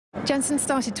Jenson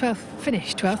started 12th,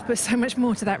 finished 12th, but so much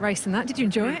more to that race than that. Did you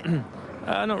enjoy it?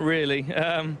 Not really.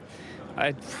 I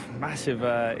had massive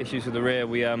issues with the rear.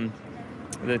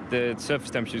 The surface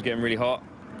temperature was getting really hot,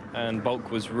 and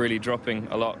bulk was really dropping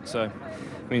a lot. So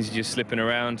it means you're just slipping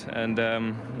around. And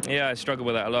yeah, I struggle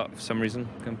with that a lot for some reason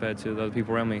compared to the other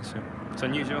people around me. So it's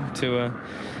unusual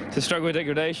to struggle with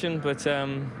degradation, but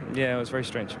yeah, it was very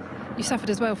strange. You suffered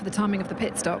as well for the timing of the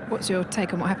pit stop. What's your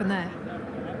take on what happened there?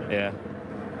 Yeah.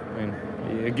 I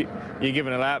mean, you're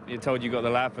given a lap, you're told you got the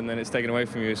lap, and then it's taken away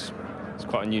from you. It's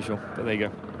quite unusual, but there you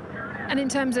go. And in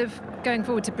terms of going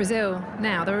forward to Brazil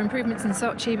now, there are improvements in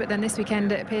Sochi, but then this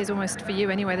weekend it appears almost for you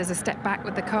anyway, there's a step back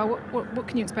with the car. What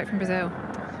can you expect from Brazil?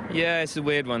 Yeah, it's a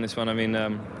weird one, this one. I mean,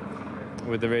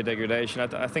 with the rear degradation,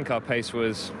 I think our pace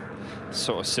was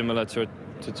sort of similar to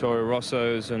Toro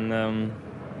Rosso's, and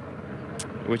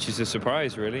which is a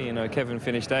surprise, really. You know, Kevin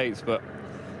finished 8th, but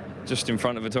just in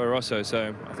front of a Toro Rosso,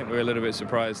 so I think we're a little bit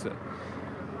surprised that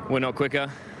we're not quicker.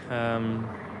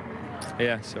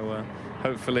 Yeah, so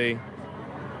hopefully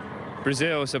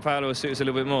Brazil, Sao Paulo will suit us a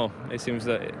little bit more. It seems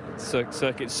that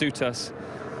circuits suit us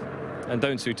and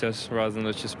don't suit us, rather than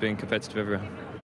us just being competitive everywhere.